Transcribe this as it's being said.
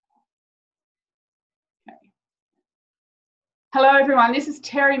Hello everyone, this is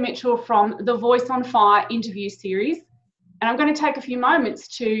Terry Mitchell from the Voice on Fire interview series, and I'm going to take a few moments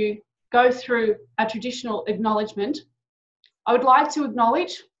to go through a traditional acknowledgement. I would like to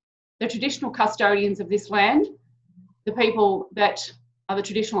acknowledge the traditional custodians of this land, the people that are the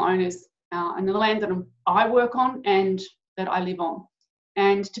traditional owners and the land that I work on and that I live on,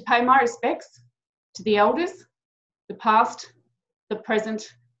 and to pay my respects to the elders, the past, the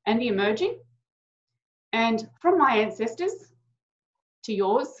present and the emerging, and from my ancestors to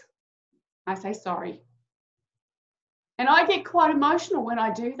yours, I say sorry. And I get quite emotional when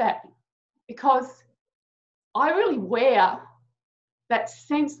I do that, because I really wear that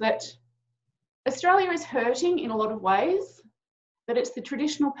sense that Australia is hurting in a lot of ways, but it's the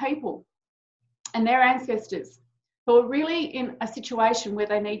traditional people and their ancestors who are really in a situation where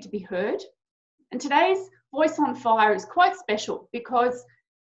they need to be heard. And today's Voice on Fire is quite special because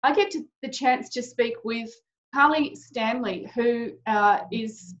I get the chance to speak with Stanley, who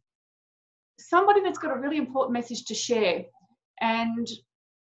is somebody that's got a really important message to share. And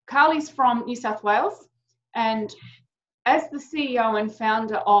Carly's from New South Wales, and as the CEO and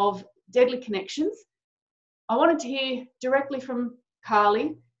founder of Deadly Connections, I wanted to hear directly from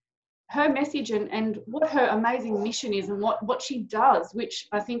Carly, her message and what her amazing mission is and what she does, which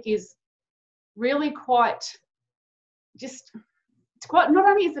I think is really quite just... It's quite, not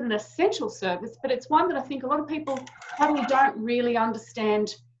only is it an essential service, but it's one that I think a lot of people probably don't really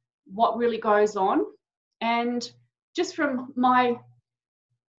understand what really goes on. And just from my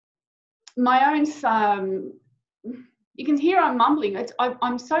own, you can hear I'm mumbling.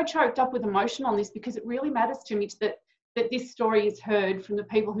 I'm so choked up with emotion on this because it really matters to me that this story is heard from the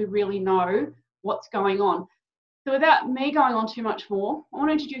people who really know what's going on. So without me going on too much more, I want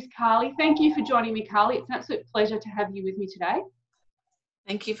to introduce Carly. Thank you for joining me, Carly. It's an absolute pleasure to have you with me today.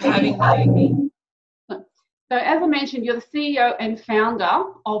 Thank you for having me. So as I mentioned, you're the CEO and founder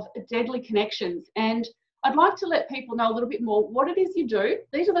of Deadly Connections, and I'd like to let people know a little bit more what it is you do.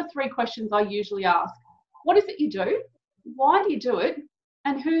 These are the three questions I usually ask. What is it you do? Why do you do it?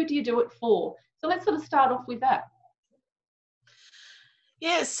 And who do you do it for? So let's sort of start off with that.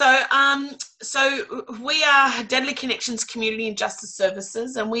 Yeah, so we are Deadly Connections Community and Justice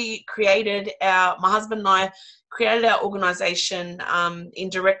Services, and my husband and I created our organisation in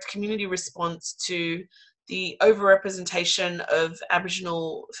direct community response to the overrepresentation of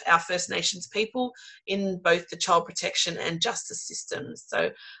Aboriginal, our First Nations people in both the child protection and justice systems. So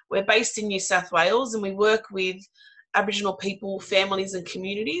we're based in New South Wales, and we work with Aboriginal people, families and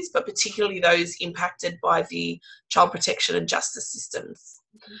communities, but particularly those impacted by the child protection and justice systems.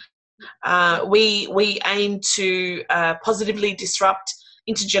 We aim to positively disrupt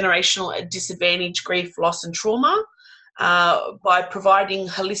intergenerational disadvantage, grief, loss and trauma by providing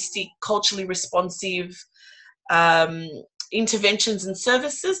holistic, culturally responsive interventions and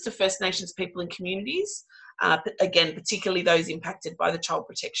services to First Nations people and communities, again, particularly those impacted by the child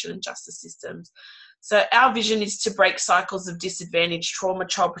protection and justice systems. So our vision is to break cycles of disadvantage, trauma,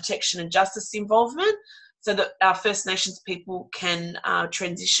 child protection and justice involvement so that our First Nations people can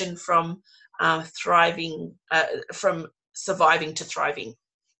transition from from surviving to thriving.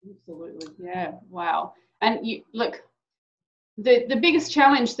 Absolutely, yeah, wow. And you look, the biggest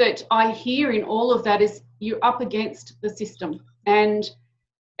challenge that I hear in all of that is you're up against the system, and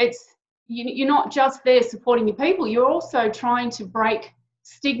you're not just there supporting your people, you're also trying to break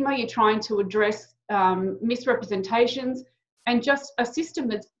stigma, you're trying to address misrepresentations and just a system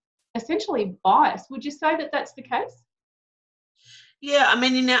that's essentially biased. Would you say that that's the case? Yeah, I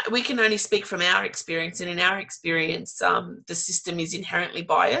mean, we can only speak from our experience, and in our experience, the system is inherently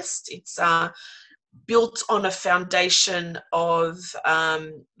biased. It's built on a foundation of,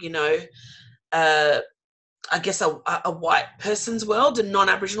 I guess a white person's world, a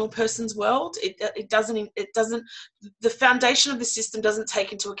non-Aboriginal person's world. It doesn't. The foundation of the system doesn't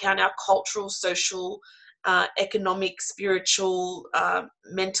take into account our cultural, social, economic, spiritual,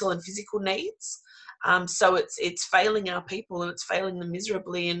 mental, and physical needs. So it's failing our people, and it's failing them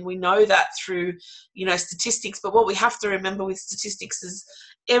miserably, and we know that through statistics. But what we have to remember with statistics is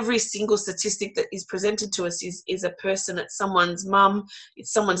every single statistic that is presented to us is a person. It's someone's mum,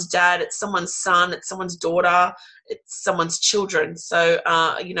 it's someone's dad, it's someone's son, it's someone's daughter, it's someone's children. So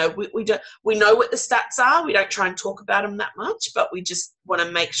we know what the stats are. We don't try and talk about them that much, but we just want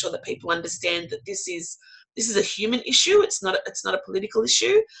to make sure that people understand that this is a human issue. It's not a political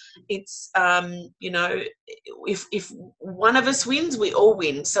issue. It's if one of us wins, we all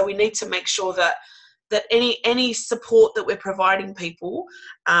win. So we need to make sure that any support that we're providing people,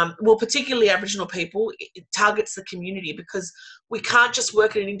 particularly Aboriginal people, it targets the community, because we can't just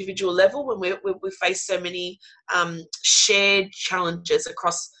work at an individual level when we face so many shared challenges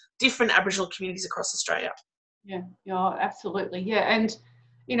across different Aboriginal communities across Australia. Yeah, yeah, absolutely. Yeah, and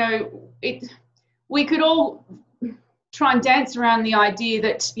you know, we could all try and dance around the idea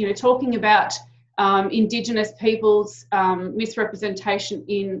that, you know, talking about Indigenous peoples' misrepresentation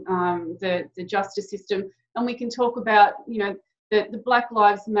in the justice system, and we can talk about, you know, the Black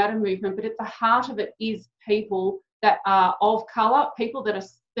Lives Matter movement, but at the heart of it is people that are of colour, people that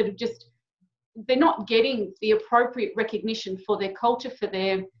are just, they're not getting the appropriate recognition for their culture, for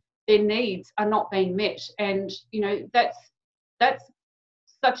their needs are not being met. And you know, that's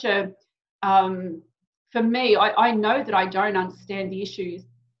such a for me, I know that I don't understand the issues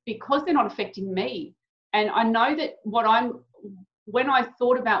because they're not affecting me. And I know that when I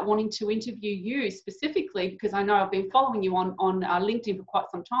thought about wanting to interview you specifically, because I know I've been following you on LinkedIn for quite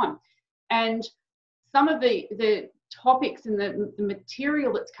some time, and some of the topics and the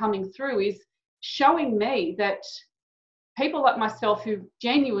material that's coming through is showing me that people like myself who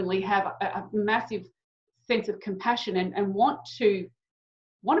genuinely have a massive sense of compassion and want to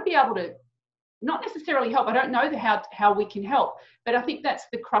be able to not necessarily help. I don't know how we can help, but I think that's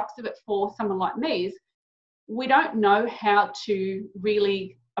the crux of it for someone like me, is we don't know how to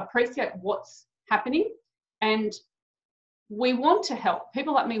really appreciate what's happening, and we want to help.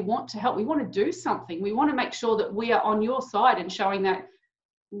 People like me want to help. We want to do something. We want to make sure that we are on your side and showing that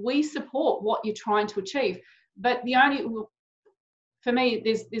we support what you're trying to achieve. But for me,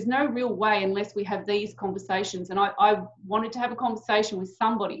 there's no real way unless we have these conversations. And I wanted to have a conversation with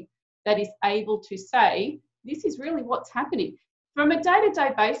somebody that is able to say, this is really what's happening. From a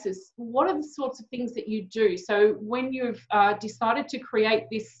day-to-day basis, what are the sorts of things that you do? So when you've decided to create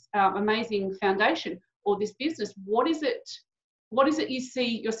this amazing foundation or this business, what is it you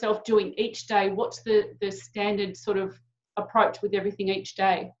see yourself doing each day? What's the standard sort of approach with everything each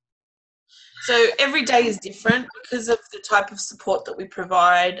day? So every day is different because of the type of support that we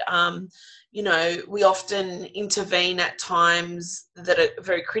provide. You know, we often intervene at times that are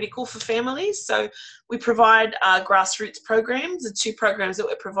very critical for families. So we provide grassroots programs. The two programs that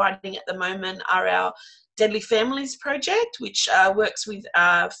we're providing at the moment are our Deadly Families project, which works with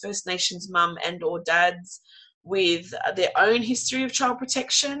First Nations mum and or dads with their own history of child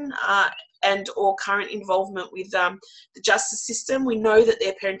protection and or current involvement with the justice system. We know that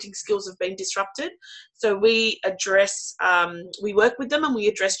their parenting skills have been disrupted. So we work with them and we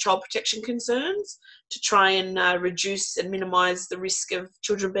address child protection concerns to try and reduce and minimise the risk of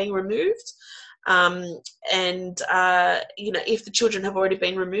children being removed. You know, if the children have already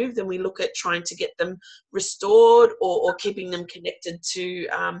been removed, then we look at trying to get them restored or keeping them connected to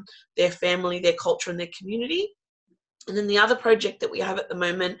their family, their culture and their community. And then the other project that we have at the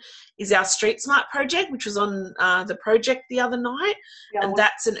moment is our Street Smart project, which was on the project the other night. Yeah, and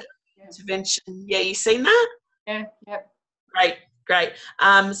that's an intervention. Yeah, you seen that? Yeah, yep. Great.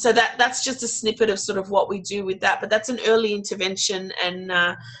 So that's just a snippet of sort of what we do with that. But that's an early intervention and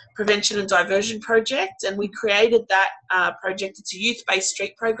prevention and diversion project. And we created that project. It's a youth-based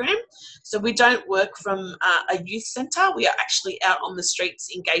street program. So we don't work from a youth centre. We are actually out on the streets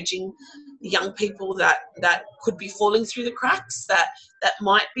engaging the young people that could be falling through the cracks, that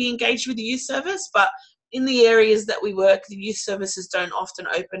might be engaged with the youth service. But in the areas that we work, the youth services don't often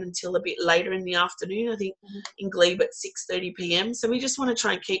open until a bit later in the afternoon. I think in Glebe at 6:30 p.m. So we just want to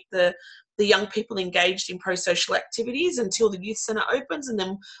try and keep the young people engaged in pro-social activities until the youth centre opens, and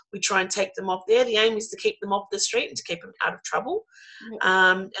then we try and take them off there. The aim is to keep them off the street and to keep them out of trouble.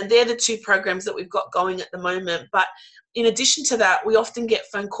 And they're the two programs that we've got going at the moment. But in addition to that, we often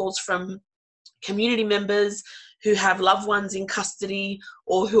get phone calls from community members who have loved ones in custody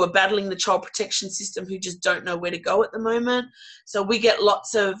or who are battling the child protection system who just don't know where to go at the moment. So we get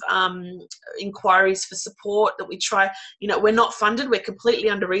lots of inquiries for support that we try. You know, we're not funded. We're completely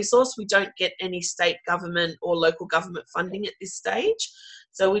under-resourced. We don't get any state government or local government funding at this stage.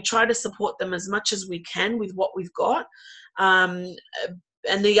 So we try to support them as much as we can with what we've got.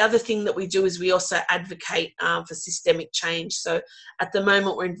 And the other thing that we do is we also advocate for systemic change. So at the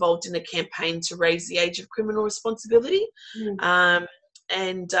moment, we're involved in a campaign to raise the age of criminal responsibility.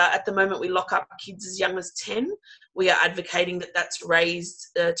 At the moment, we lock up kids as young as 10. We are advocating that that's raised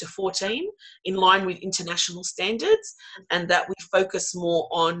to 14 in line with international standards, and that we focus more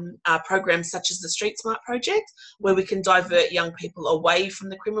on programs such as the Street Smart project, where we can divert young people away from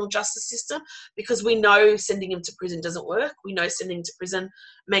the criminal justice system, because we know sending them to prison doesn't work. We know sending them to prison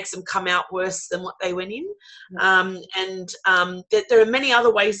makes them come out worse than what they went in. There are many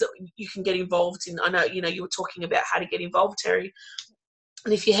other ways that you can get involved in. I know, you were talking about how to get involved, Terry.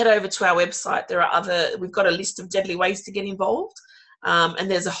 And if you head over to our website, we've got a list of deadly ways to get involved. And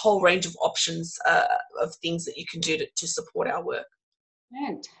there's a whole range of options of things that you can do to support our work.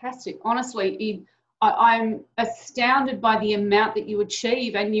 Fantastic. Honestly, I'm astounded by the amount that you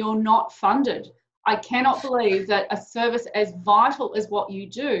achieve, and you're not funded. I cannot believe that a service as vital as what you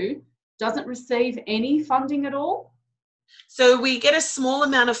do doesn't receive any funding at all. So we get a small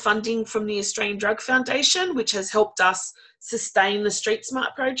amount of funding from the Australian Drug Foundation, which has helped us sustain the Street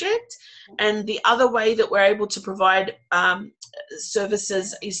Smart project. And the other way that we're able to provide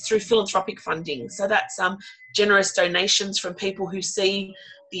services is through philanthropic funding. So that's generous donations from people who see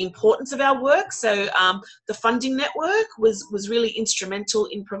the importance of our work. So the funding network was really instrumental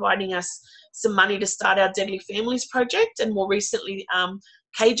in providing us some money to start our Deadly Families project, and more recently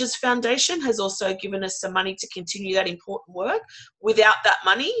Cages Foundation has also given us some money to continue that important work. Without that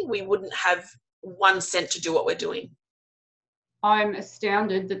money, we wouldn't have 1 cent to do what we're doing. I'm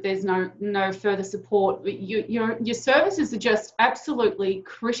astounded that there's no further support. Your services are just absolutely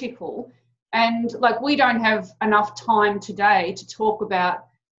critical, and like, we don't have enough time today to talk about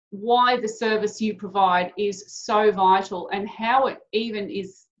why the service you provide is so vital and how it even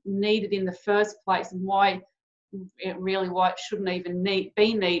is needed in the first place, and why it shouldn't even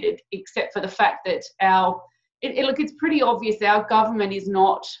be needed, except for the fact that it's pretty obvious our government is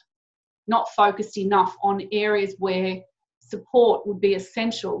not focused enough on areas where support would be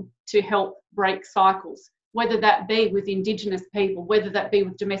essential to help break cycles, whether that be with Indigenous people, whether that be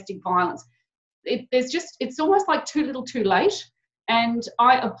with domestic violence. It's almost like too little too late, and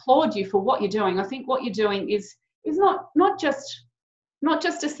I applaud you for what you're doing. I think what you're doing is not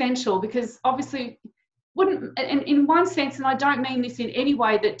just essential, because obviously wouldn't, in one sense, and I don't mean this in any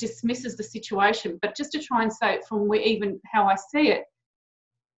way that dismisses the situation, but just to try and say it from how I see it,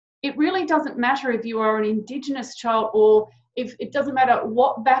 it really doesn't matter if you are an Indigenous child, or if it doesn't matter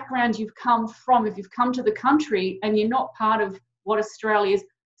what background you've come from. If you've come to the country and you're not part of what Australia is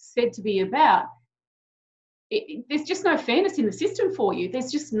said to be about, there's just no fairness in the system for you.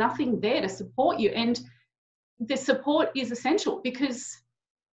 There's just nothing there to support you, and the support is essential, because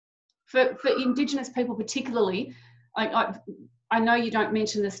for Indigenous people particularly, I know you don't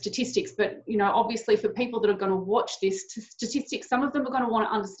mention the statistics, but obviously for people that are going to watch this, statistics, some of them are going to want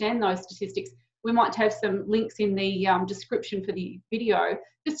to understand those statistics. We might have some links in the description for the video,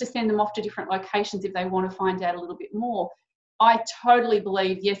 just to send them off to different locations if they want to find out a little bit more. I totally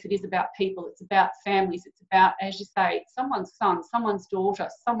believe, yes, it is about people, it's about families, it's about, as you say, someone's son, someone's daughter,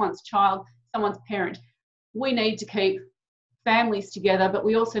 someone's child, someone's parent. We need to keep families together, but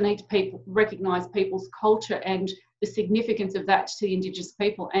we also need to recognise people's culture and the significance of that to Indigenous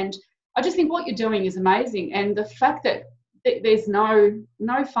people. And I just think what you're doing is amazing, and the fact that there's no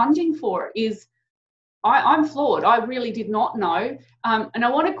funding for it is, I'm floored. I really did not know. And I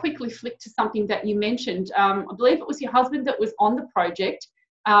want to quickly flick to something that you mentioned. I believe it was your husband that was on the project,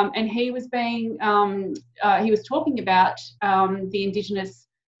 and he was talking about the Indigenous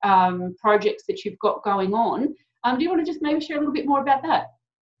projects that you've got going on. Do you want to just maybe share a little bit more about that?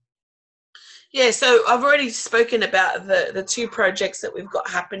 Yeah, so I've already spoken about the 2 projects that we've got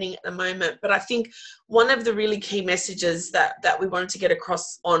happening at the moment, but I think one of the really key messages that we wanted to get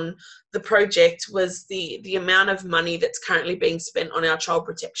across on the project was the amount of money that's currently being spent on our child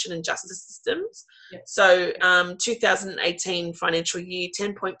protection and justice systems. Yep. So 2018 financial year,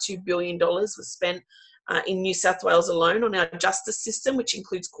 $10.2 billion was spent in New South Wales alone on our justice system, which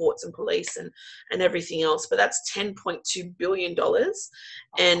includes courts and police and everything else. But that's $10.2 billion.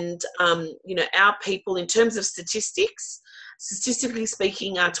 And, our people, in terms of statistically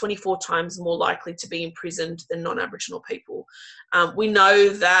speaking, are 24 times more likely to be imprisoned than non-Aboriginal people. We know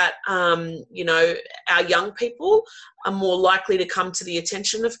that, our young people are more likely to come to the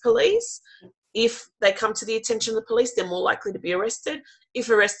attention of police. If they come to the attention of the police, they're more likely to be arrested. If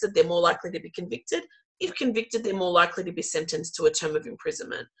arrested, they're more likely to be convicted. If convicted, they're more likely to be sentenced to a term of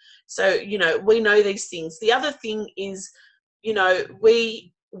imprisonment. So, we know these things. The other thing is,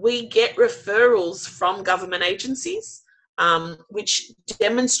 we get referrals from government agencies, which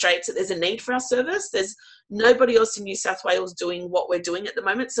demonstrates that there's a need for our service. There's nobody else in New South Wales doing what we're doing at the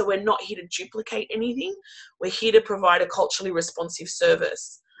moment, so we're not here to duplicate anything. We're here to provide a culturally responsive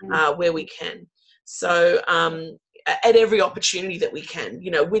service where we can. So at every opportunity that we can,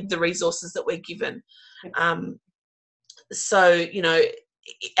 with the resources that we're given.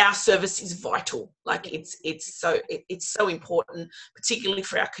 Our service is vital. Like it's so important, particularly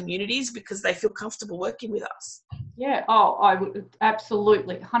for our communities, because they feel comfortable working with us. Yeah, I would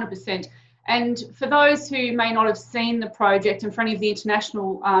absolutely, 100%. And for those who may not have seen the project, and for any of the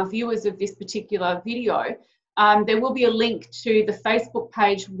international viewers of this particular video, There will be a link to the Facebook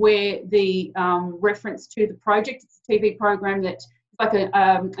page where the reference to the project. It's a TV program that's like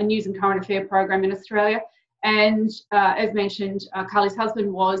a news and current affair program in Australia. And as mentioned, Carly's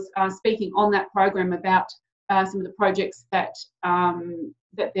husband was speaking on that program about some of the projects that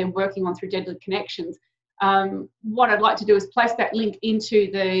that they're working on through Deadly Connections. What I'd like to do is place that link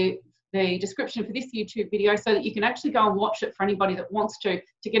into the description for this YouTube video so that you can actually go and watch it for anybody that wants to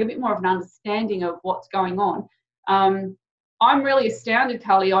get a bit more of an understanding of what's going on. I'm really astounded,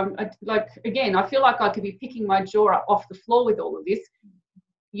 Carly. Again, I feel like I could be picking my jaw up off the floor with all of this.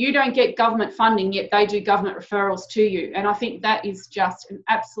 You don't get government funding, yet they do government referrals to you. And I think that is just an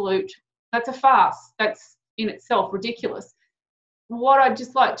absolute, that's a farce. That's in itself ridiculous. What I'd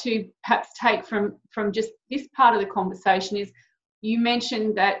just like to perhaps take from just this part of the conversation is you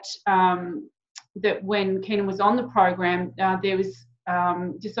mentioned that that when Keenan was on the program, there was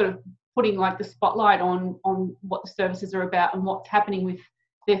just sort of putting like the spotlight on what the services are about and what's happening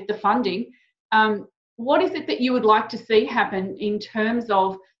with the funding. What is it that you would like to see happen in terms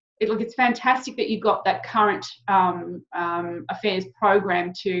of, look, it's fantastic that you've got that current affairs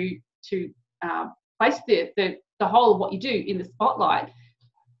program to place the whole of what you do in the spotlight.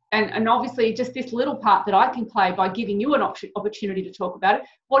 And obviously just this little part that I can play by giving you an opportunity to talk about it.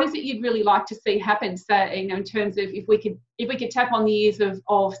 What is it you'd really like to see happen? So, in terms of if we could tap on the ears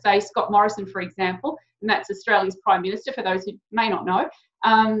of say Scott Morrison, for example, and that's Australia's Prime Minister, for those who may not know,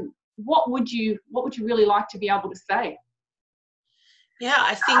 what would you really like to be able to say? Yeah,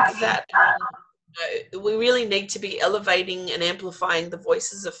 I think that we really need to be elevating and amplifying the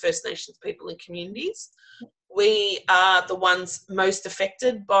voices of First Nations people and communities. We are the ones most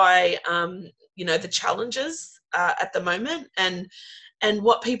affected by, the challenges at the moment. And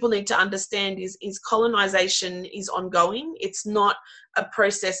what people need to understand is colonisation is ongoing. It's not a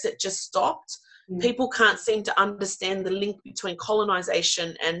process that just stopped. People can't seem to understand the link between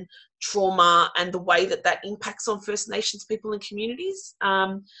colonisation and trauma and the way that impacts on First Nations people and communities.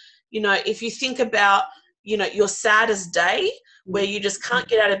 If you think about, your saddest day where you just can't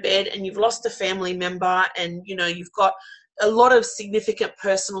get out of bed and you've lost a family member and, you've got a lot of significant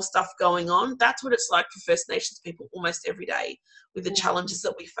personal stuff going on, that's what it's like for First Nations people almost every day with the challenges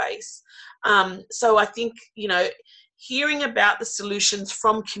that we face. So I think, hearing about the solutions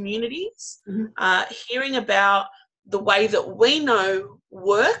from communities, hearing about the way that we know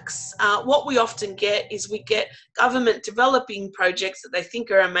works, what we often get is we get government developing projects that they think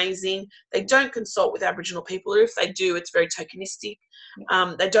are amazing. They don't consult with Aboriginal people, or if they do, it's very tokenistic.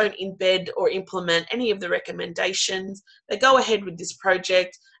 They don't embed or implement any of the recommendations. They go ahead with this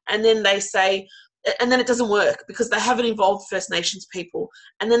project and then they say, and then it doesn't work because they haven't involved First Nations people.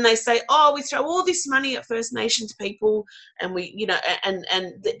 And then they say, oh, we throw all this money at First Nations people and we, and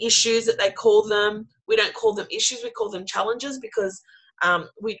the issues that they call them, we don't call them issues, we call them challenges because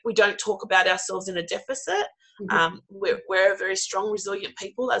we don't talk about ourselves in a deficit. We're a very strong, resilient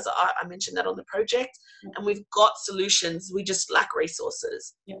people, as I mentioned that on the project, and we've got solutions. We just lack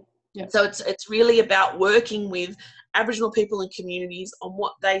resources. So it's really about working with Aboriginal people and communities on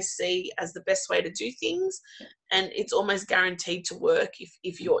what they see as the best way to do things, and it's almost guaranteed to work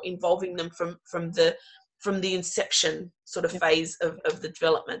if you're involving them from the inception sort of phase of the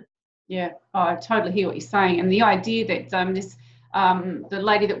development. Yeah, I totally hear what you're saying, and the idea that the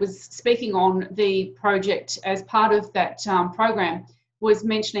lady that was speaking on the project as part of that program was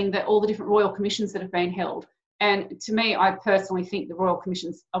mentioning that all the different royal commissions that have been held. And to me, I personally think the royal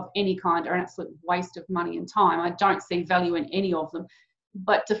commissions of any kind are an absolute waste of money and time. I don't see value in any of them.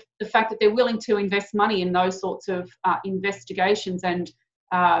 But the fact that they're willing to invest money in those sorts of investigations and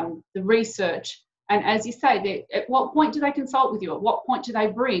the research, and as you say, at what point do they consult with you? At what point do they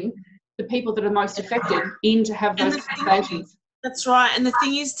bring the people that are most affected in to have those conversations? That's right. And the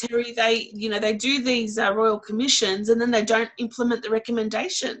thing is, Terry, they do these royal commissions and then they don't implement the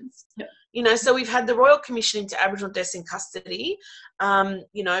recommendations. So we've had the Royal Commission into Aboriginal Deaths in Custody.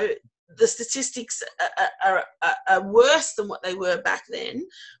 The statistics are worse than what they were back then.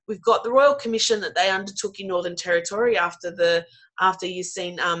 We've got the Royal Commission that they undertook in Northern Territory after you've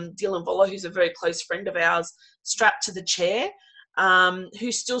seen Dylan Voller, who's a very close friend of ours, strapped to the chair,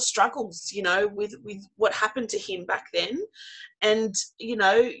 who still struggles, with what happened to him back then. And,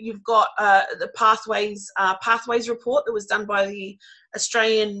 you've got the Pathways report that was done by the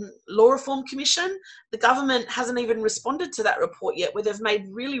Australian Law Reform Commission. The government hasn't even responded to that report yet, where they've made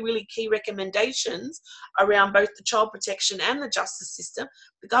really, really key recommendations around both the child protection and the justice system.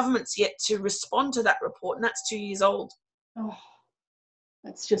 The government's yet to respond to that report, and that's 2 years old. Oh,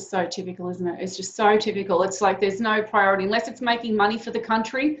 that's just so typical, isn't it? It's just so typical. It's like there's no priority. Unless it's making money for the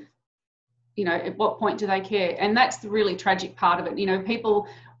country, you know, at what point do they care? And that's the really tragic part of it. You know, people,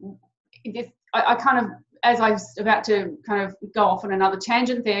 I kind of, as I was about to kind of go off on another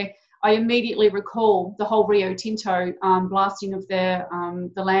tangent there, I immediately recall the whole Rio Tinto blasting of their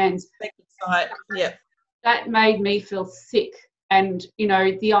the lands. Yeah. That made me feel sick. And, you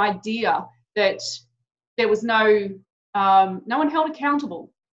know, the idea that there was no one held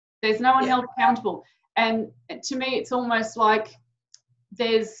accountable. There's no one held accountable. And to me, it's almost like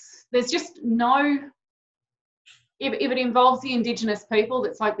there's just no, if it involves the Indigenous people,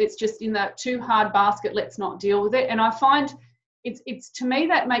 it's like it's just in that too hard basket, let's not deal with it. And I find it's to me,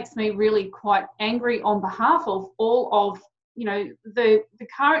 that makes me really quite angry on behalf of all of, you know, the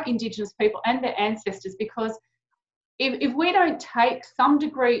current Indigenous people and their ancestors, because if we don't take some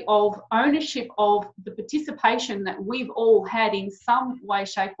degree of ownership of the participation that we've all had in some way,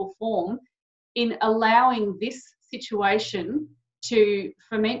 shape or form in allowing this situation to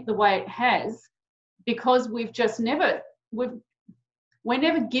ferment the way it has, because we've just never, we're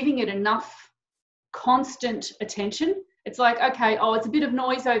never giving it enough constant attention. It's like, okay, oh, it's a bit of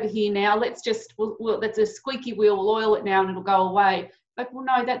noise over here now. Let's just, that's a squeaky wheel. We'll oil it now and it'll go away. Like, well,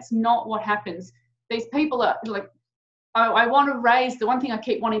 no, that's not what happens. These people are like, I want to raise, the one thing I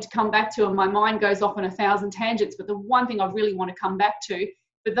keep wanting to come back to, and my mind goes off on 1,000 tangents, but the one thing I really want to come back to,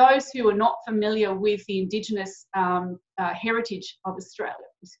 for those who are not familiar with the Indigenous heritage of Australia,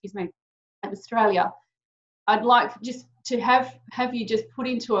 I'd like just to have you just put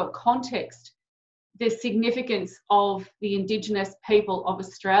into a context the significance of the Indigenous people of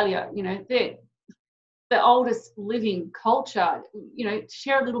Australia. You know, they're the oldest living culture. You know,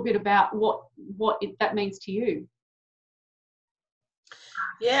 share a little bit about what that means to you.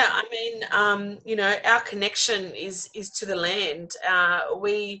 Yeah, I mean, you know, our connection is to the land.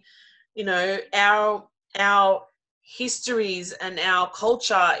 We, you know, our histories and our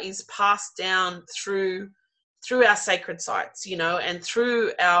culture is passed down through our sacred sites, you know, and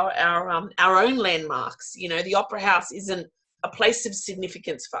through our own landmarks. You know, the Opera House isn't a place of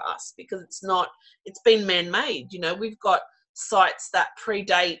significance for us because it's been man-made. You know, we've got sites that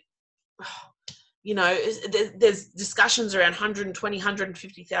predate, you know, there's discussions around 120,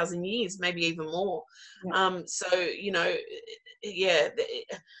 150,000 years, maybe even more. Yeah. So, you know, yeah,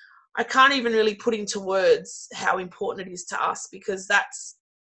 I can't even really put into words how important it is to us, because that's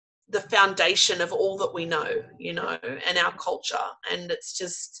the foundation of all that we know, you know, and our culture. And it's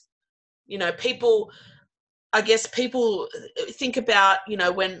just, you know, I guess people think about, you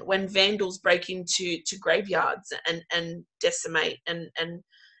know, when vandals break into graveyards and decimate and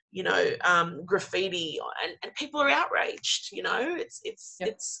you know, graffiti, and people are outraged. You know,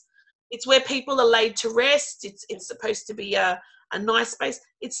 it's where people are laid to rest. It's supposed to be a nice space.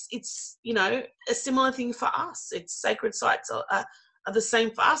 It's you know, a similar thing for us. It's sacred sites are the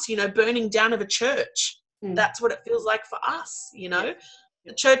same for us. You know, burning down of a church. That's what it feels like for us. You know,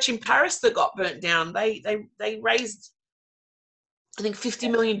 the church in Paris that got burnt down, they raised, I think, $50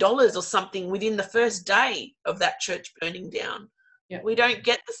 million or something within the first day of that church burning down. Yeah. We don't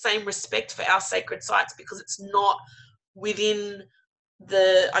get the same respect for our sacred sites because it's not within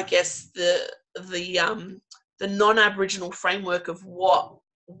the, I guess, the non-Aboriginal framework of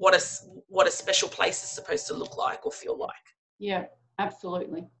what a special place is supposed to look like or feel like. Yeah,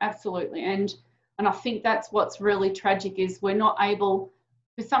 absolutely, and I think that's what's really tragic, is we're not able,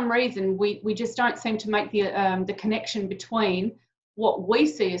 for some reason, we just don't seem to make the connection between what we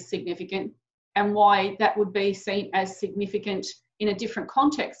see as significant and why that would be seen as significant in a different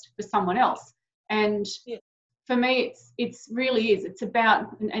context for someone else. And for me, it's really is. It's about,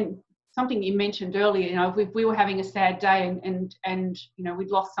 and something you mentioned earlier, you know, if we were having a sad day and you know,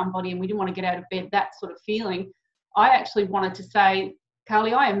 we'd lost somebody and we didn't want to get out of bed, that sort of feeling, I actually wanted to say,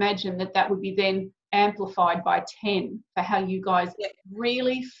 Carly, I imagine that would be then amplified by 10 for how you guys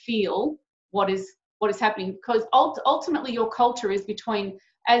really feel what is happening, because ultimately your culture is between,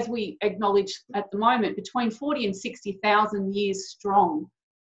 as we acknowledge at the moment, between 40 and 60,000 years strong.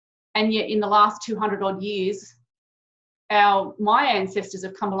 And yet in the last 200 odd years, my ancestors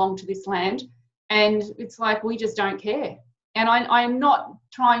have come along to this land, and it's like, we just don't care. And I'm not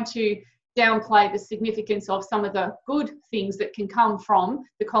trying to downplay the significance of some of the good things that can come from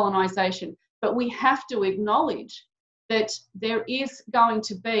the colonisation, but we have to acknowledge that there is going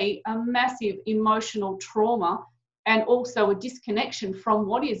to be a massive emotional trauma and also a disconnection from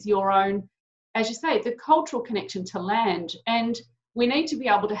what is your own, as you say, the cultural connection to land. And we need to be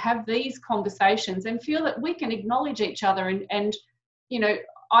able to have these conversations and feel that we can acknowledge each other. And you know,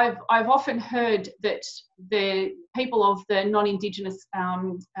 I've often heard that the people of the non-Indigenous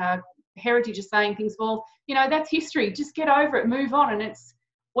heritage are saying things, well, you know, that's history, just get over it, move on. And it's,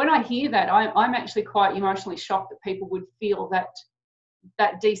 when I hear that, I'm actually quite emotionally shocked that people would feel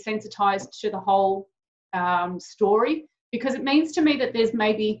that desensitized to the whole story, because it means to me that there's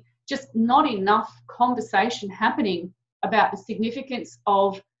maybe just not enough conversation happening about the significance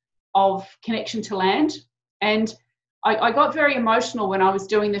of connection to land. And I got very emotional when I was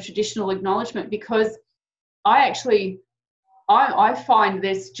doing the traditional acknowledgement, because I find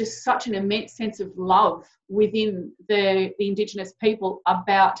there's just such an immense sense of love within the Indigenous people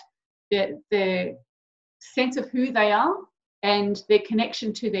about their sense of who they are and their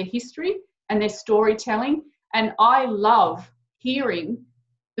connection to their history and their storytelling. And I love hearing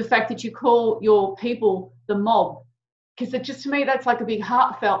the fact that you call your people the mob, because it just, to me, that's like a big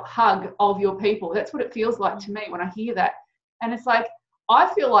heartfelt hug of your people. That's what it feels like to me when I hear that. And it's like,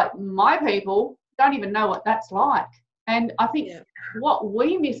 I feel like my people don't even know what that's like. And I think what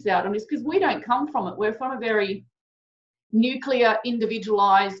we miss out on is because we don't come from it. We're from a very nuclear,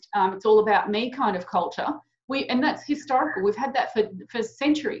 individualized, it's all about me kind of culture. And that's historical. We've had that for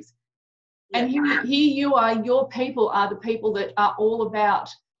centuries. And here you are, your people are the people that are all about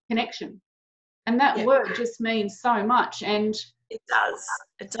connection. And that word just means so much. And it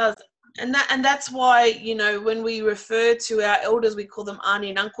does. And that's why, you know, when we refer to our elders, we call them auntie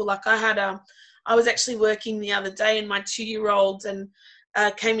and uncle. Like I was actually working the other day, and my 2-year-old and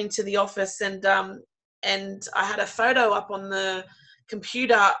came into the office, and I had a photo up on the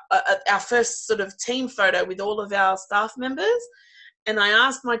computer, our first sort of team photo with all of our staff members. And I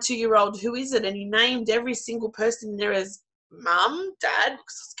asked my 2-year-old, who is it? And he named every single person there as mum, dad,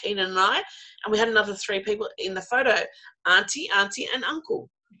 because it's Keenan and I. And we had another 3 people in the photo, auntie, and uncle.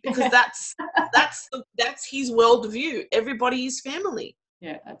 Because that's his worldview. Everybody is family.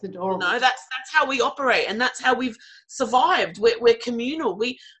 Yeah, that's adorable. You know, that's how we operate, and that's how we've survived. We're communal.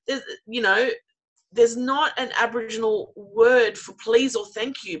 There's not an Aboriginal word for please or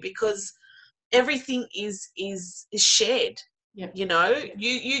thank you, because everything is shared. Yeah. You know,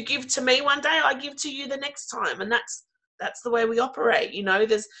 you give to me one day, I give to you the next time, and that's the way we operate. You know,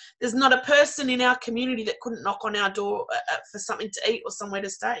 there's not a person in our community that couldn't knock on our door for something to eat or somewhere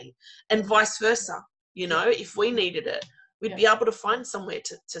to stay, and vice versa. You know, if we needed it, we'd be able to find somewhere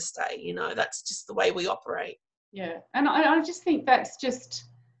to stay. You know, that's just the way we operate. Yeah, and I just think that's just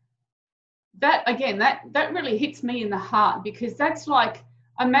that, again, that really hits me in the heart, because that's like,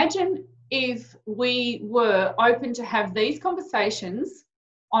 imagine if we were open to have these conversations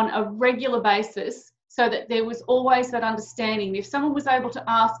on a regular basis, so that there was always that understanding. If someone was able to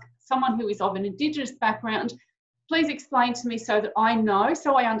ask someone who is of an Indigenous background, please explain to me so that I know,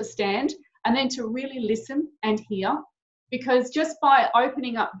 so I understand, and then to really listen and hear. Because just by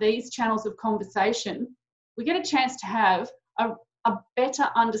opening up these channels of conversation, we get a chance to have a better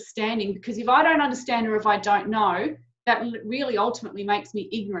understanding. Because if I don't understand, or if I don't know, that really ultimately makes me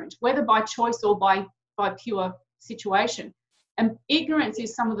ignorant, whether by choice or by pure situation. And ignorance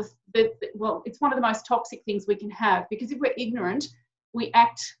is some of it's one of the most toxic things we can have, because if we're ignorant, we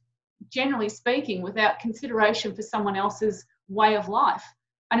act, generally speaking, without consideration for someone else's way of life.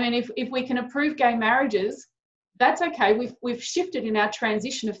 I mean, if we can approve gay marriages, that's okay. We've shifted in our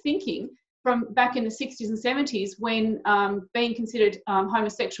transition of thinking from back in the 60s and 70s, when being considered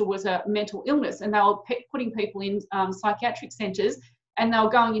homosexual was a mental illness, and they were putting people in psychiatric centres, and they were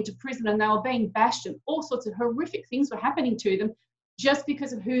going into prison, and they were being bashed, and all sorts of horrific things were happening to them just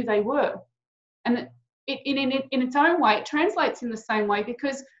because of who they were. And in its own way, it translates in the same way,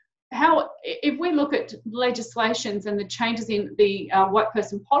 because if we look at legislations and the changes in the white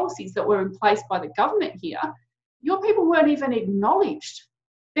person policies that were in place by the government here, your people weren't even acknowledged.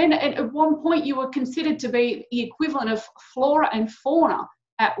 Then at one point you were considered to be the equivalent of flora and fauna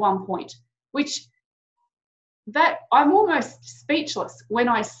at one point, which that I'm almost speechless when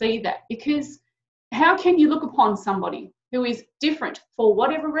I see that, because how can you look upon somebody who is different for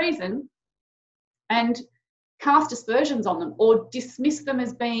whatever reason and cast aspersions on them or dismiss them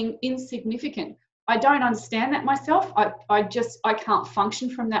as being insignificant? I don't understand that myself. I can't function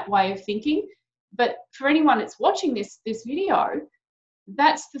from that way of thinking. But for anyone that's watching this video,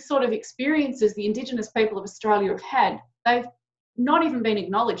 that's the sort of experiences the Indigenous people of Australia have had. They've not even been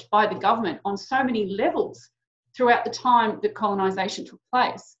acknowledged by the government on so many levels throughout the time that colonisation took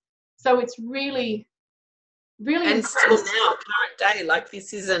place. So it's really, really, and still now, current day, like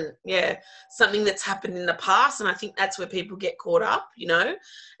this isn't something that's happened in the past, and I think that's where people get caught up. You know,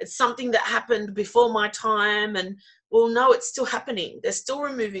 it's something that happened before my time, and well, no, it's still happening. They're still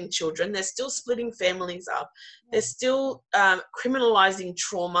removing children. They're still splitting families up. They're still criminalising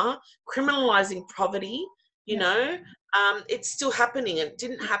trauma, criminalising poverty. You know, it's still happening. It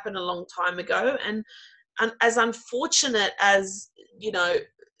didn't happen a long time ago, and as unfortunate as, you know,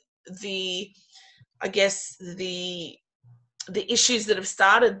 the, I guess, the issues that have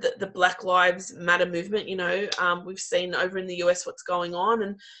started the Black Lives Matter movement. We've seen over in the US what's going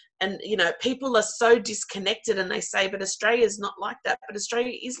on, and people are so disconnected, and they say, but Australia's not like that. But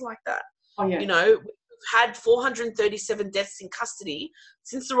Australia is like that. Oh, yeah. We've had 437 deaths in custody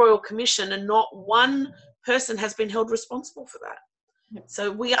since the Royal Commission, and not one person has been held responsible for that. Yep.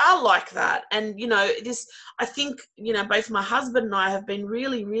 So we are like that. And, I think, both my husband and I have been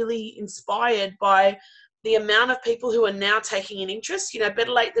really, really inspired by the amount of people who are now taking an interest.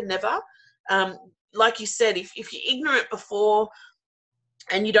 Better late than never. Like you said, if you're ignorant before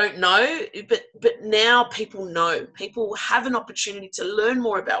and you don't know, but now people know. People have an opportunity to learn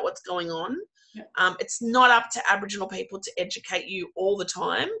more about what's going on. Yeah. It's not up to Aboriginal people to educate you all the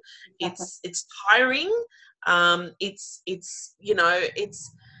time. Exactly. It's tiring.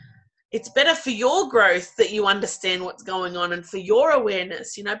 It's better for your growth that you understand what's going on, and for your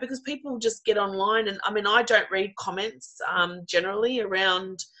awareness, because people just get online, and I don't read comments generally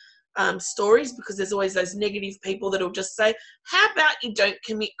around stories, because there's always those negative people that'll just say, how about you don't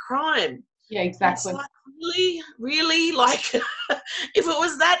commit crime? Yeah, exactly. It's like, really, like, if it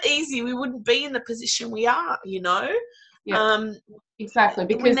was that easy, we wouldn't be in the position we are, Yeah, exactly.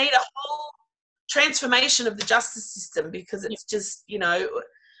 Because we need a whole transformation of the justice system, because it's just,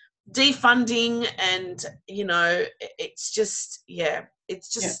 defunding, and, it's just,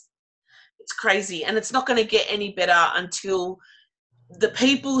 it's crazy, and it's not going to get any better until the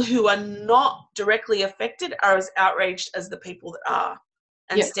people who are not directly affected are as outraged as the people that are,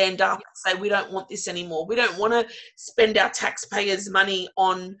 and stand up and say, we don't want this anymore. We don't want to spend our taxpayers' money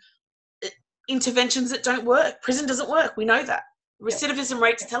on interventions that don't work. Prison doesn't work. We know that. Recidivism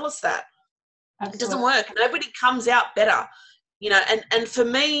rates tell us that. Absolutely. It doesn't work. Nobody comes out better. And for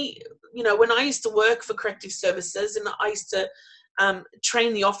me, when I used to work for corrective services, and I used to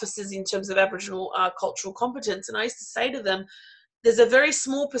train the officers in terms of Aboriginal cultural competence, and I used to say to them, there's a very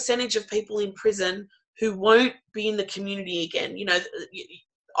small percentage of people in prison who won't be in the community again.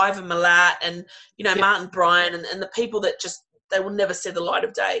 Ivan Milat and, Martin Bryan, and the people that just, they will never see the light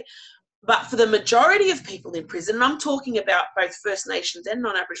of day. But for the majority of people in prison, and I'm talking about both First Nations and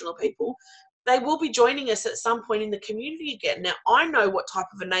non-Aboriginal people, they will be joining us at some point in the community again. Now, I know what type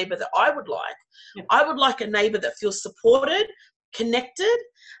of a neighbour that I would like. Yep. I would like a neighbour that feels supported, connected,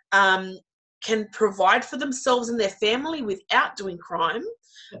 can provide for themselves and their family without doing crime,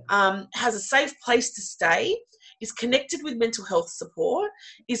 has a safe place to stay, is connected with mental health support,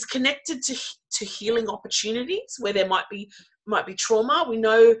 is connected to healing opportunities where there might be trauma. We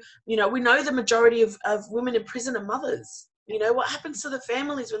know the majority of women in prison are mothers. What happens to the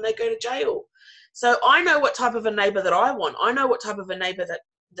families when they go to jail? So I know what type of a neighbour that I want. I know what type of a neighbour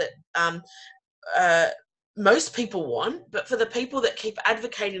that most people want, but for the people that keep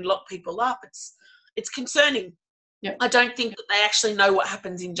advocating and lock people up, it's concerning. Yep. I don't think that they actually know what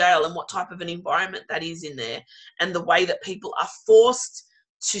happens in jail and what type of an environment that is in there, and the way that people are forced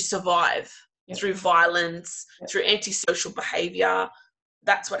to survive through violence, through antisocial behaviour.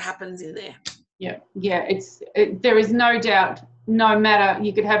 That's what happens in there. Yeah. There is no doubt. No matter,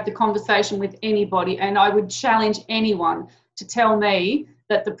 you could have the conversation with anybody, and I would challenge anyone to tell me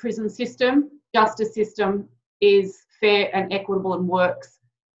that the prison system, justice system, is fair and equitable and works.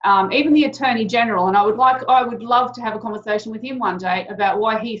 Even the Attorney General, and I would love to have a conversation with him one day about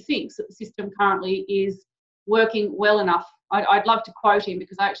why he thinks that the system currently is working well enough. I'd love to quote him,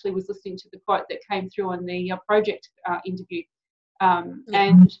 because I actually was listening to the quote that came through on the project interview.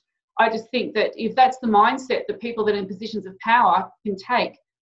 And I just think that if that's the mindset that people that are in positions of power can take,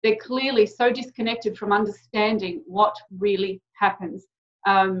 they're clearly so disconnected from understanding what really happens.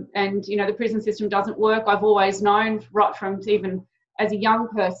 And, the prison system doesn't work. I've always known, right from even as a young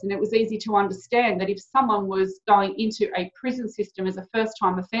person, it was easy to understand that if someone was going into a prison system as a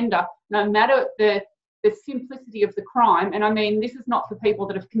first-time offender, no matter the simplicity of the crime, and this is not for people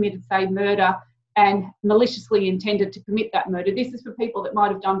that have committed, say, murder and maliciously intended to commit that murder. This is for people that might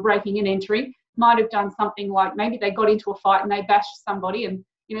have done breaking and entering, might have done something like maybe they got into a fight and they bashed somebody, and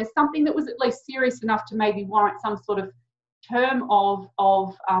something that was at least serious enough to maybe warrant some sort of term of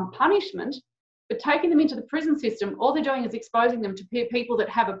punishment. But taking them into the prison system, all they're doing is exposing them to people that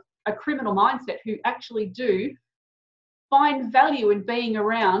have a criminal mindset, who actually do find value in being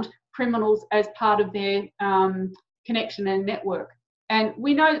around criminals as part of their connection and network. And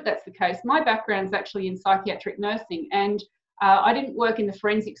we know that that's the case. My background's actually in psychiatric nursing, and I didn't work in the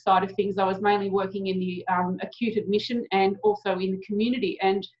forensic side of things. I was mainly working in the acute admission and also in the community.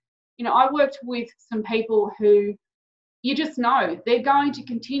 And, I worked with some people who you just know they're going to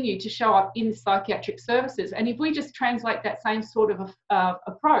continue to show up in psychiatric services. And if we just translate that same sort of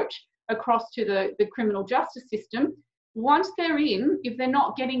approach across to the criminal justice system, once they're in, if they're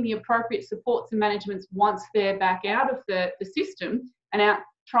not getting the appropriate supports and managements once they're back out of the system and out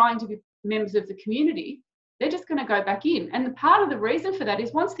trying to be members of the community, they're just going to go back in. And the part of the reason for that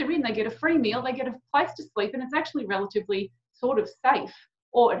is once they're in, they get a free meal, they get a place to sleep, and it's actually relatively sort of safe,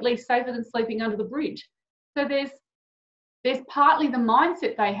 or at least safer than sleeping under the bridge. So there's partly the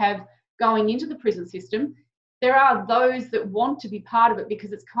mindset they have going into the prison system. There are those that want to be part of it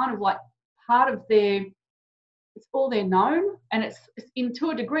because it's kind of like part of their, it's all they're known, and it's in, to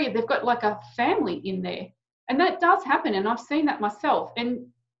a degree, they've got like a family in there. And that does happen, and I've seen that myself. And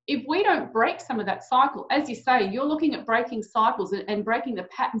if we don't break some of that cycle, as you say, you're looking at breaking cycles and breaking the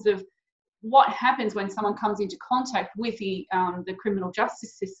patterns of what happens when someone comes into contact with the criminal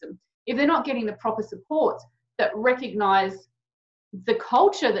justice system. If they're not getting the proper supports that recognise the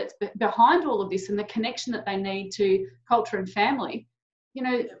culture that's behind all of this and the connection that they need to culture and family, you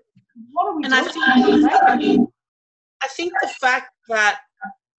know, what are we doing? I think the fact that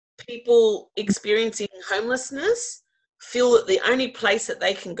people experiencing homelessness feel that the only place that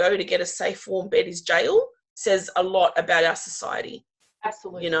they can go to get a safe, warm bed is jail says a lot about our society.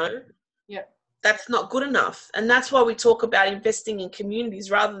 Absolutely. You know? Yeah. That's not good enough. And that's why we talk about investing in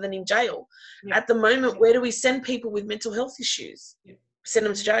communities rather than in jail. Yeah. At the moment, where do we send people with mental health issues? Yeah. We send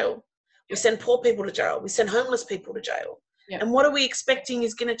them to jail. We send poor people to jail. We send homeless people to jail. Yeah. And what are we expecting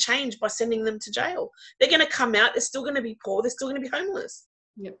is going to change by sending them to jail? They're going to come out. They're still going to be poor. They're still going to be homeless.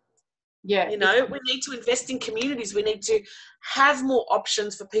 Yep. Yeah. You know, we need to invest in communities. We need to have more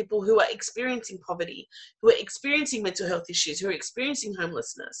options for people who are experiencing poverty, who are experiencing mental health issues, who are experiencing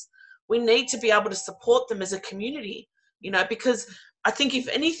homelessness. We need to be able to support them as a community, you know, because I think if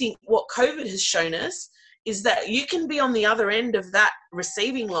anything, what COVID has shown us is that you can be on the other end of that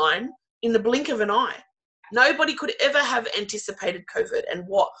receiving line in the blink of an eye. Nobody could ever have anticipated COVID and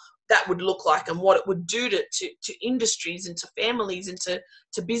what that would look like and what it would do to industries and to families and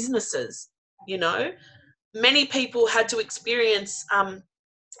to businesses, you know. Many people had to experience our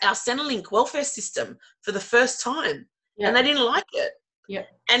Centrelink welfare system for the first time, and they didn't like it. Yeah.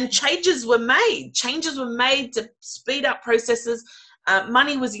 And changes were made. Changes were made to speed up processes.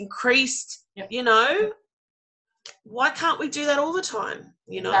 Money was increased, you know. Why can't we do that all the time,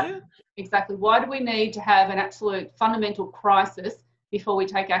 you know? Exactly. Why do we need to have an absolute fundamental crisis before we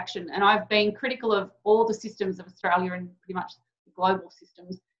take action? And I've been critical of all the systems of Australia and pretty much the global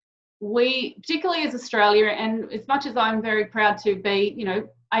systems. We, particularly as Australia, and as much as I'm very proud to be, you know,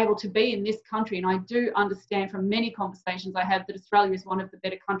 able to be in this country, and I do understand from many conversations I have that Australia is one of the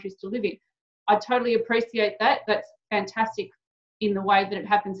better countries to live in. I totally appreciate that. That's fantastic in the way that it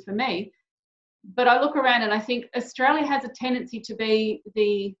happens for me. But I look around and I think Australia has a tendency to be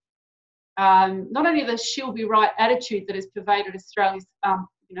the not only the she'll be right attitude that has pervaded Australia's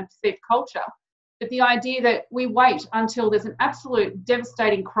you know, perceived culture, but the idea that we wait until there's an absolute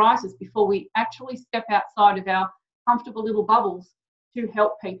devastating crisis before we actually step outside of our comfortable little bubbles to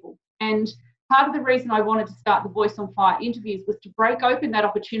help people. And part of the reason I wanted to start the Voice on Fire interviews was to break open that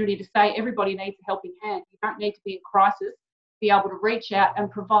opportunity to say everybody needs a helping hand. You don't need to be in crisis, be able to reach out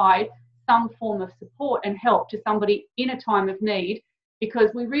and provide some form of support and help to somebody in a time of need,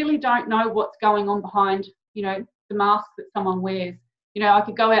 because we really don't know what's going on behind, you know, the mask that someone wears. You know, I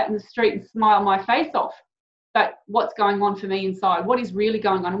could go out in the street and smile my face off, but what's going on for me inside? What is really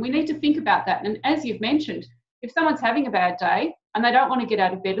going on? And we need to think about that. And as you've mentioned, if someone's having a bad day and they don't want to get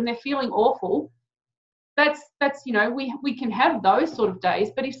out of bed and they're feeling awful, that's you know, we can have those sort of days.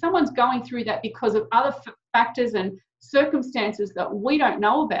 But if someone's going through that because of other factors and circumstances that we don't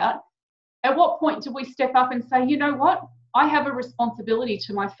know about, at what point do we step up and say, you know what, I have a responsibility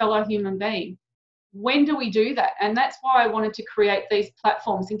to my fellow human being? When do we do that? And that's why I wanted to create these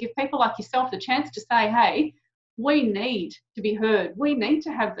platforms and give people like yourself the chance to say, hey, we need to be heard. We need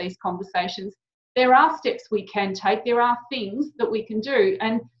to have these conversations. There are steps we can take. There are things that we can do.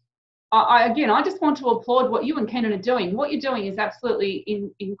 And I just want to applaud what you and Kenan are doing. What you're doing is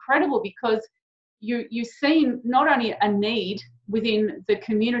absolutely incredible, because you see not only a need within the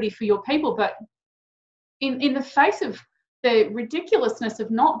community for your people, but in the face of the ridiculousness of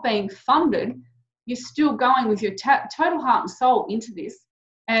not being funded, you're still going with your total heart and soul into this.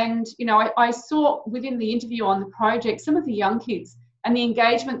 And, you know, I saw within the interview on the project some of the young kids and the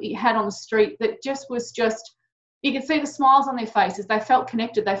engagement that you had on the street that was you could see the smiles on their faces. They felt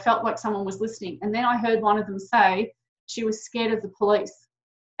connected. They felt like someone was listening. And then I heard one of them say she was scared of the police.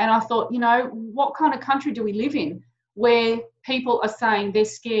 And I thought, you know, what kind of country do we live in where people are saying they're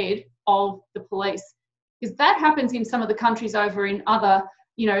scared of the police? Because that happens in some of the countries over in other,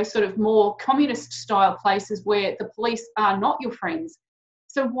 you know, sort of more communist style places where the police are not your friends.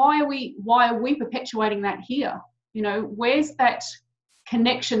 So why are we perpetuating that here? You know, where's that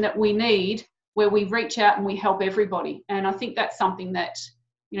connection that we need where we reach out and we help everybody? And I think that's something that,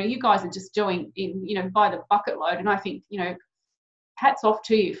 you know, you guys are just doing in, you know, by the bucket load. And I think, you know, hats off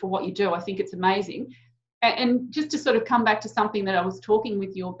to you for what you do. I think it's amazing. And just to sort of come back to something that I was talking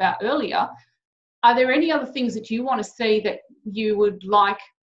with you about earlier, are there any other things that you want to see that you would like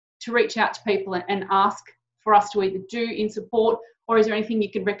to reach out to people and ask for us to either do in support, or is there anything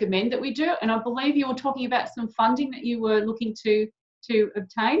you could recommend that we do? And I believe you were talking about some funding that you were looking to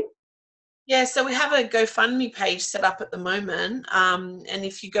obtain. Yeah, so we have a GoFundMe page set up at the moment, and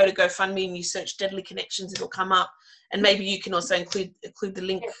if you go to GoFundMe and you search Deadly Connections, it'll come up, and maybe you can also include the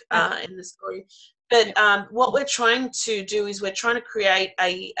link in the story. But what we're trying to do is we're trying to create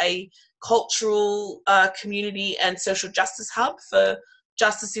a cultural community and social justice hub for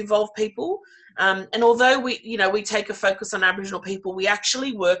justice-involved people. And although we take a focus on Aboriginal people, we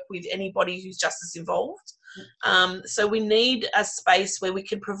actually work with anybody who's justice involved. So we need a space where we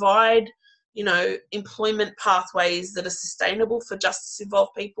can provide, you know, employment pathways that are sustainable for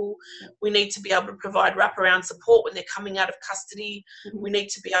justice-involved people. We need to be able to provide wraparound support when they're coming out of custody. We need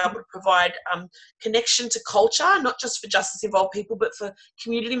to be able to provide connection to culture, not just for justice-involved people, but for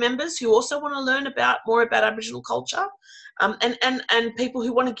community members who also want to learn more about Aboriginal culture, and people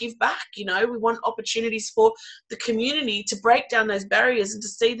who want to give back. You know, we want opportunities for the community to break down those barriers and to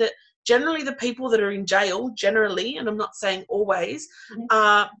see that generally the people that are in jail, generally, and I'm not saying always,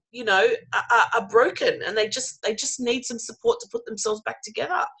 are broken, and they just need some support to put themselves back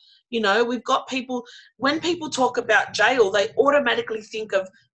together. You know, we've got people, when people talk about jail, they automatically think of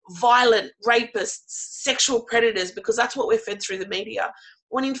violent rapists, sexual predators, because that's what we're fed through the media.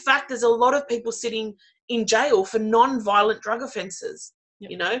 When in fact, there's a lot of people sitting in jail for non-violent drug offences.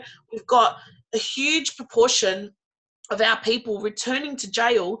 You know, we've got a huge proportion of our people returning to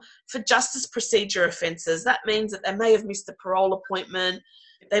jail for justice procedure offences. That means that they may have missed a parole appointment,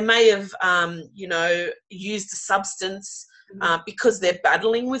 they may have, used a substance because they're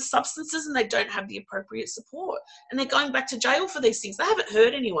battling with substances and they don't have the appropriate support. And they're going back to jail for these things. They haven't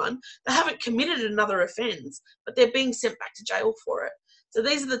hurt anyone, they haven't committed another offence, but they're being sent back to jail for it. So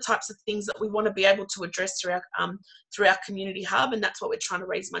these are the types of things that we want to be able to address through our community hub, and that's what we're trying to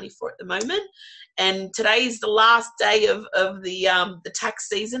raise money for at the moment. And today is the last day of the tax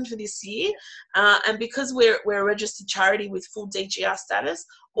season for this year, and because we're a registered charity with full DGR status,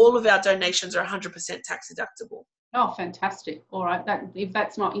 all of our donations are 100% tax deductible. Oh, fantastic! All right, if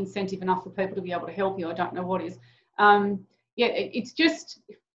that's not incentive enough for people to be able to help you, I don't know what is. It's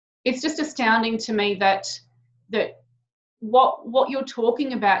just astounding to me that what you're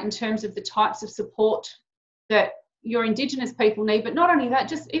talking about in terms of the types of support that your Indigenous people need, but not only that,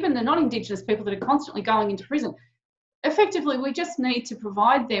 just even the non-Indigenous people that are constantly going into prison. Effectively, we just need to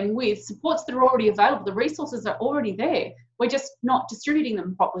provide them with supports that are already available. The resources are already there. We're just not distributing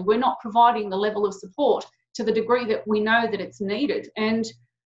them properly. We're not providing the level of support to the degree that we know that it's needed. And,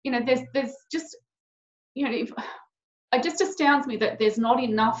 you know, there's just, you know, it just astounds me that there's not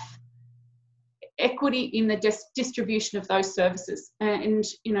enough equity in the distribution of those services. And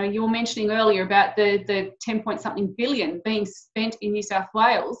you know, you were mentioning earlier about the 10 point something billion being spent in New South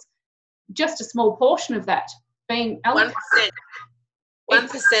Wales, just a small portion of that being allocated. 1%,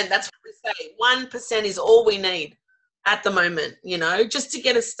 that's what we say. 1% is all we need at the moment, you know, just to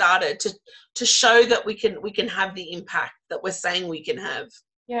get us started, to show that we can have the impact that we're saying we can have.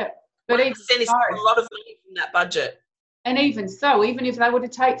 Yeah, but 1% is a lot of money from that budget. And even so, even if they were to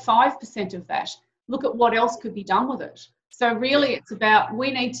take 5% of that, look at what else could be done with it. So really it's about,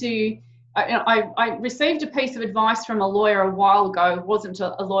 we need to, I received a piece of advice from a lawyer a while ago. It wasn't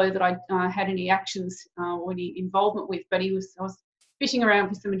a lawyer that I had any actions or any involvement with, but I was fishing around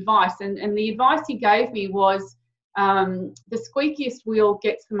for some advice. And the advice he gave me was, the squeakiest wheel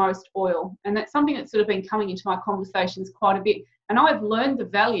gets the most oil. And that's something that's sort of been coming into my conversations quite a bit. And I've learned the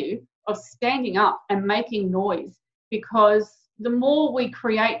value of standing up and making noise, because the more we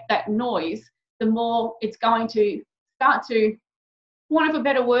create that noise, the more it's going to start to, for want of a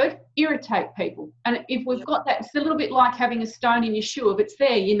better word, irritate people. And if we've got that, it's a little bit like having a stone in your shoe. If it's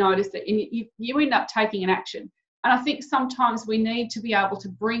there, you notice it, and you end up taking an action. And I think sometimes we need to be able to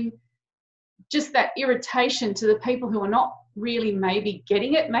bring just that irritation to the people who are not really maybe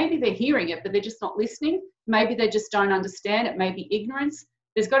getting it. Maybe they're hearing it, but they're just not listening. Maybe they just don't understand it. Maybe ignorance.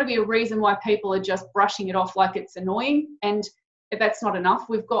 There's got to be a reason why people are just brushing it off like it's annoying. And if that's not enough,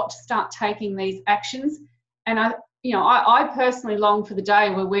 we've got to start taking these actions. And you know, I personally long for the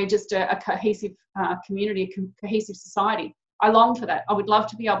day where we're just a cohesive community, a cohesive society. I long for that. I would love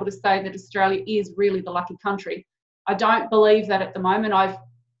to be able to say that Australia is really the lucky country. I don't believe that at the moment.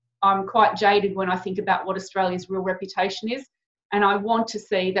 I'm quite jaded when I think about what Australia's real reputation is, and I want to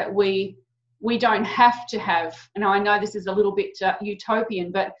see that we don't have to have, and I know this is a little bit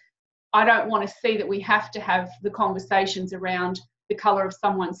utopian, but I don't want to see that we have to have the conversations around the colour of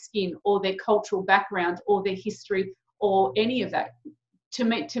someone's skin or their cultural background or their history or any of that. To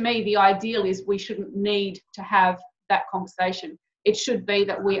me, the ideal is we shouldn't need to have that conversation. It should be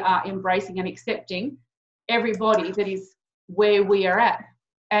that we are embracing and accepting everybody that is where we are at.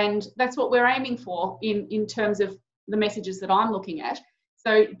 And that's what we're aiming for in terms of the messages that I'm looking at.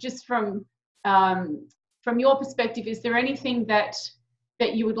 So just from your perspective, is there anything that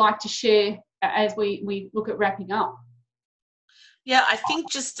you would like to share as we look at wrapping up? Yeah, I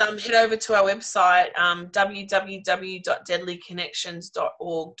think just head over to our website,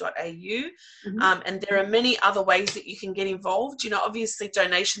 www.deadlyconnections.org.au, and there are many other ways that you can get involved. You know, obviously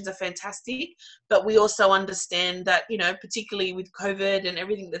donations are fantastic, but we also understand that, you know, particularly with COVID and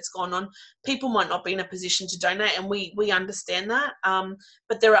everything that's gone on, people might not be in a position to donate, and we understand that.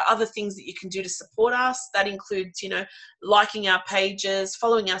 But there are other things that you can do to support us. That includes, you know, liking our pages,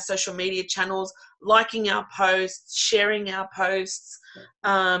 following our social media channels, liking our posts, sharing our posts,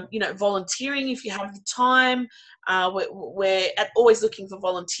 you know, volunteering if you have the time. We're always looking for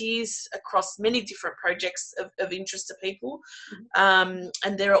volunteers across many different projects of interest to people. And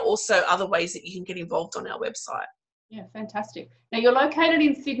there are also other ways that you can get involved on our website. Yeah, fantastic. Now, you're located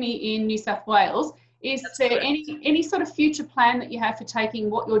in Sydney in New South Wales. Is That's there correct. any sort of future plan that you have for taking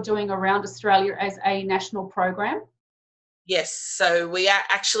what you're doing around Australia as a national program? Yes, so we are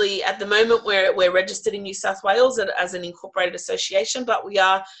actually, at the moment, we're registered in New South Wales as an incorporated association, but we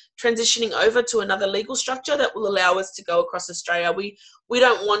are transitioning over to another legal structure that will allow us to go across Australia. We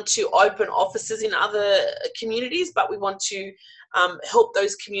don't want to open offices in other communities, but we want to help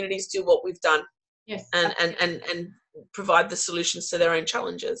those communities do what we've done. Yes, and provide the solutions to their own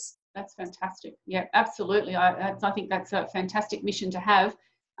challenges. That's fantastic. Yeah, absolutely. I think that's a fantastic mission to have.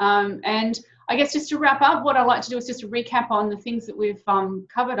 And I guess just to wrap up, what I'd like to do is just to recap on the things that we've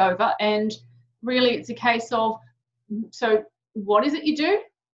covered over. And really, it's a case of, so what is it you do?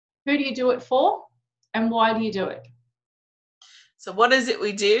 Who do you do it for? And why do you do it? So what is it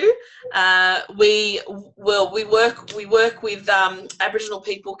we do? We work with Aboriginal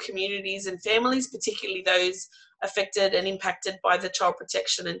people, communities and families, particularly those affected and impacted by the child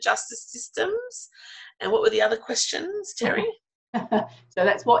protection and justice systems. And what were the other questions, Terry? So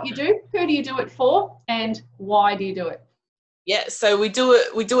that's what you do. Who do you do it for? And why do you do it? Yeah, so we do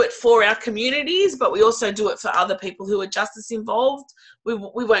it for our communities, but we also do it for other people who are justice involved. We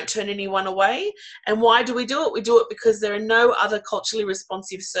won't turn anyone away. And why do we do it? We do it because there are no other culturally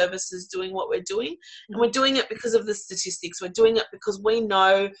responsive services doing what we're doing. And we're doing it because of the statistics. We're doing it because we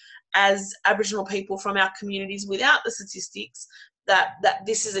know, as Aboriginal people from our communities, without the statistics, that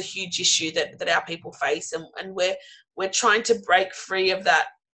this is a huge issue that our people face. And we're trying to break free of that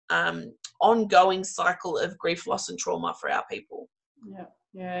ongoing cycle of grief, loss and trauma for our people.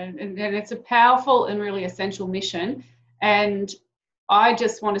 Yeah, and it's a powerful and really essential mission. And I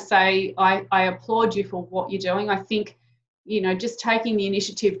just want to say I applaud you for what you're doing. I think, you know, just taking the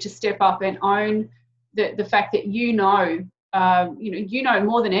initiative to step up and own the fact that you know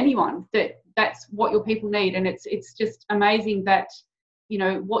more than anyone that that's what your people need. And it's just amazing that, you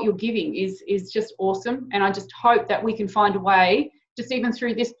know, what you're giving is just awesome. And I just hope that we can find a way, just even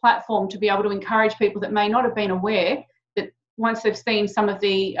through this platform, to be able to encourage people that may not have been aware that once they've seen some of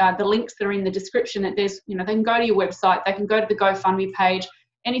the links that are in the description, that there's, you know, they can go to your website, they can go to the GoFundMe page,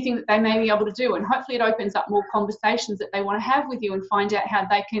 anything that they may be able to do. And hopefully it opens up more conversations that they want to have with you and find out how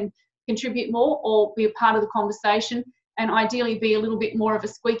they can contribute more or be a part of the conversation, and ideally be a little bit more of a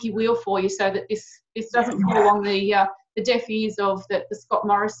squeaky wheel for you, so that this doesn't fall on the deaf ears of the Scott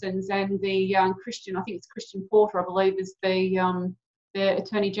Morrisons and the Christian, I think it's Christian Porter, I believe, is the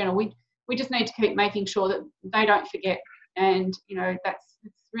Attorney General. We just need to keep making sure that they don't forget, and, you know, it's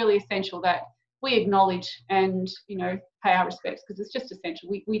really essential that we acknowledge and, you know, pay our respects, because it's just essential.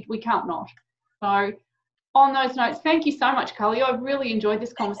 We can't not. So on those notes, thank you so much, Carly. I've really enjoyed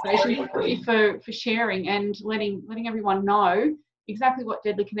this conversation. Thank you for sharing and letting everyone know exactly what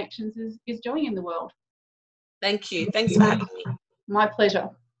Deadly Connections is doing in the world. Thank you. Thanks for having me. My pleasure.